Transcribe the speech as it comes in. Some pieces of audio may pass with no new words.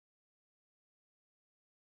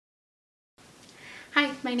Hi,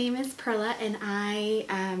 my name is Perla and I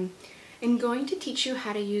am going to teach you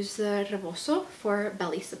how to use the Rebozo for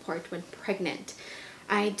belly support when pregnant.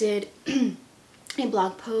 I did a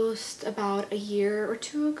blog post about a year or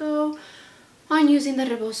two ago on using the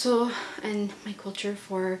Rebozo and my culture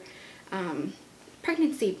for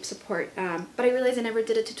pregnancy support, but I realized I never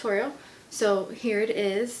did a tutorial, so here it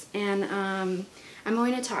is. And I'm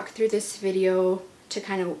going to talk through this video to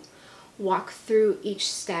kind of walk through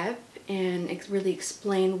each step and really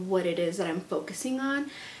explain what it is that I'm focusing on,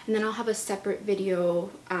 and then I'll have a separate video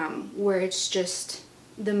where it's just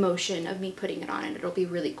the motion of me putting it on, and it'll be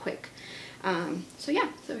really quick. So yeah,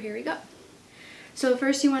 so here we go. So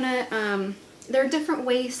first you want to, there are different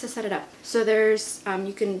ways to set it up. So there's,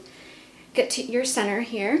 you can get to your center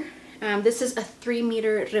here. This is a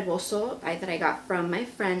 3-meter Rebozo that I got from my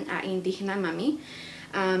friend at Indigena Mami.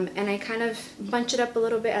 And I kind of bunch it up a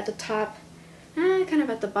little bit at the top, kind of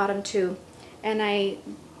at the bottom too, and I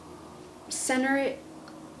center it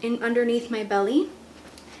in underneath my belly,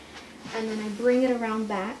 and then I bring it around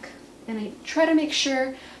back, and I try to make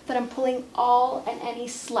sure that I'm pulling all and any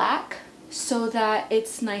slack so that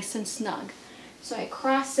it's nice and snug. So I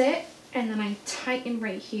cross it and then I tighten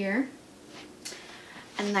right here,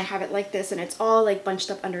 and then I have it like this, and it's all like bunched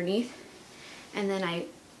up underneath, and then I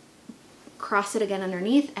cross it again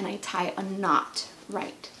underneath and I tie a knot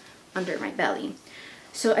right under my belly.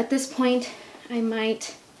 So at this point I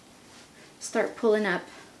might start pulling up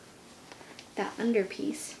that under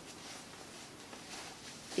piece,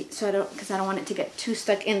 so because I don't want it to get too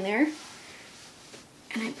stuck in there,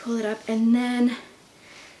 and I pull it up, and then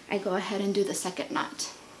I go ahead and do the second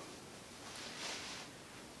knot.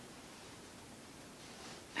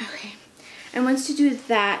 Okay, and once you do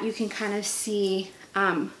that, you can kind of see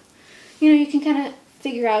you can kind of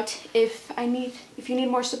figure out if you need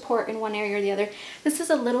more support in one area or the other. This is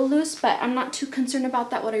a little loose, but I'm not too concerned about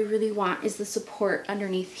that. What I really want is the support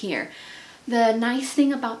underneath here. The nice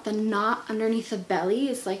thing about the knot underneath the belly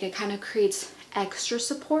is like it kind of creates extra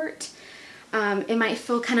support. It might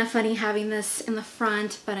feel kind of funny having this in the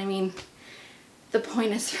front, but I mean, the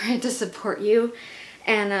point is for it to support you.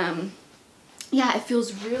 And yeah, it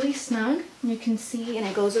feels really snug. You can see, and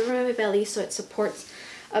it goes over my belly, so it supports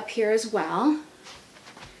up here as well.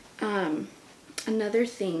 Another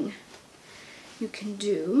thing you can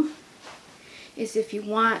do is, if you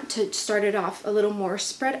want to start it off a little more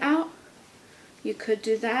spread out, you could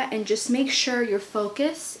do that, and just make sure your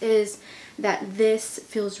focus is that this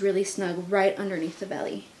feels really snug right underneath the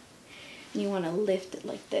belly. And you want to lift it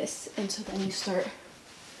like this, and so then you start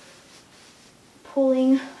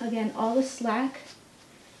pulling again all the slack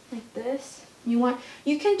like this.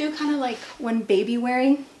 You can do kind of like when baby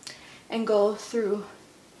wearing and go through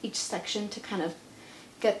each section to kind of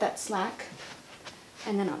get that slack,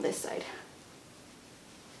 and then on this side,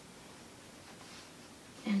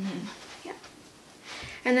 and then yeah,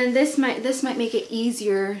 and then this might make it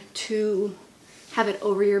easier to have it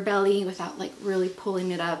over your belly without like really pulling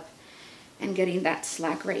it up and getting that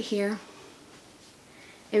slack right here.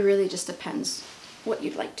 It really just depends what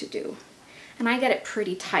you'd like to do. And I get it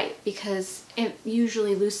pretty tight because it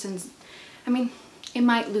usually loosens. I mean, it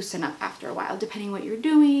might loosen up after a while, depending what you're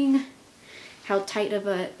doing, how tight of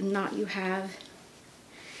a knot you have.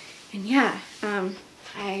 And yeah,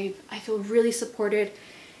 I feel really supported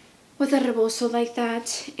with a Rebozo like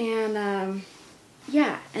that. And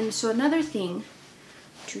yeah, and so another thing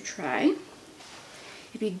to try,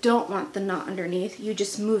 if you don't want the knot underneath, you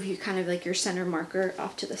just move kind of like your center marker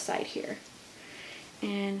off to the side here.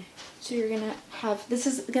 And so you're gonna have, this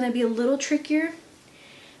is gonna be a little trickier,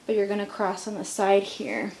 but you're gonna cross on the side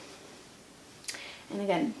here. And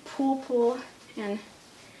again, pull, and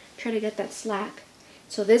try to get that slack.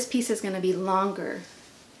 So this piece is gonna be longer,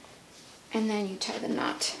 and then you tie the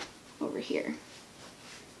knot over here.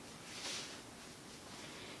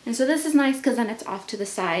 And so this is nice because then it's off to the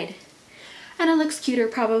side, and it looks cuter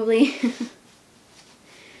probably.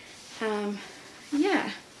 Yeah.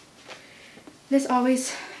 This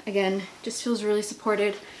always, again, just feels really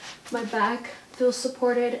supported. My back feels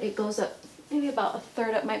supported. It goes up maybe about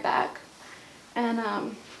 1/3 up my back. And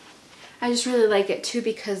I just really like it too,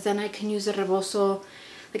 because then I can use the Rebozo,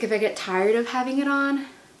 like if I get tired of having it on,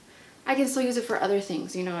 I can still use it for other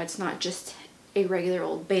things. You know, it's not just a regular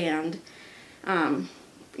old band,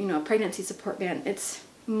 you know, a pregnancy support band. It's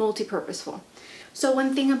multi-purposeful. So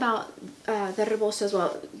one thing about the Rebozo as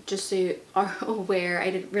well, just so you are aware,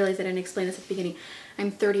 I didn't realize I didn't explain this at the beginning.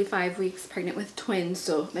 I'm 35 weeks pregnant with twins,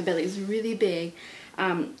 so my belly is really big.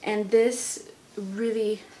 And this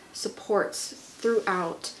really supports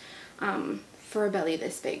throughout for a belly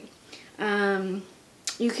this big.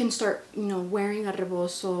 you can start, you know, wearing a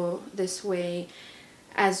rebozo this way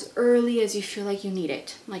as early as you feel like you need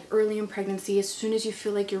it. Like early in pregnancy, as soon as you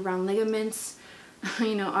feel like your round ligaments,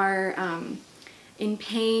 you know, are in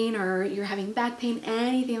pain, or you're having back pain,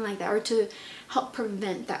 anything like that, or to help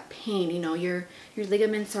prevent that pain. You know, your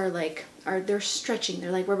ligaments are they're stretching,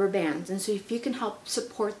 they're like rubber bands, and so if you can help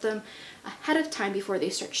support them ahead of time before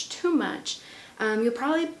they stretch too much, you'll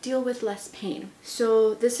probably deal with less pain.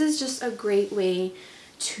 So this is just a great way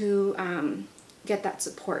to get that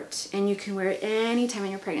support, and you can wear it anytime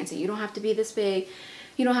in your pregnancy. You don't have to be this big,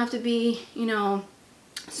 you don't have to be, you know,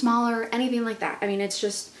 smaller, anything like that. I mean, it's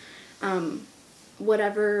just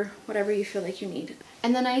whatever you feel like you need.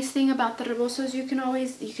 And the nice thing about the rebozo is you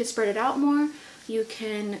could spread it out more. You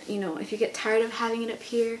can, you know, if you get tired of having it up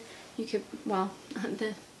here, you could, well,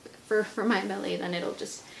 for my belly, then it'll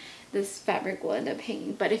just, this fabric will end up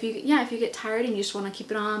hanging. But if you get tired and you just want to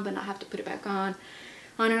keep it on but not have to put it back on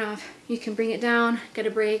and off, you can bring it down, get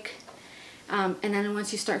a break, and then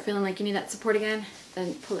once you start feeling like you need that support again,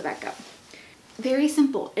 then pull it back up. Very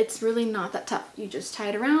simple. It's really not that tough. You just tie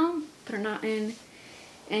it around, put a knot in,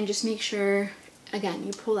 and just make sure, again,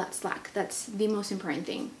 you pull that slack. That's the most important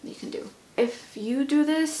thing you can do. If you do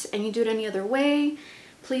this and you do it any other way,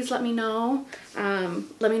 please let me know.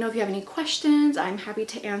 Let me know if you have any questions. I'm happy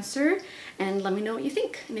to answer, and let me know what you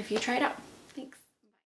think and if you try it out.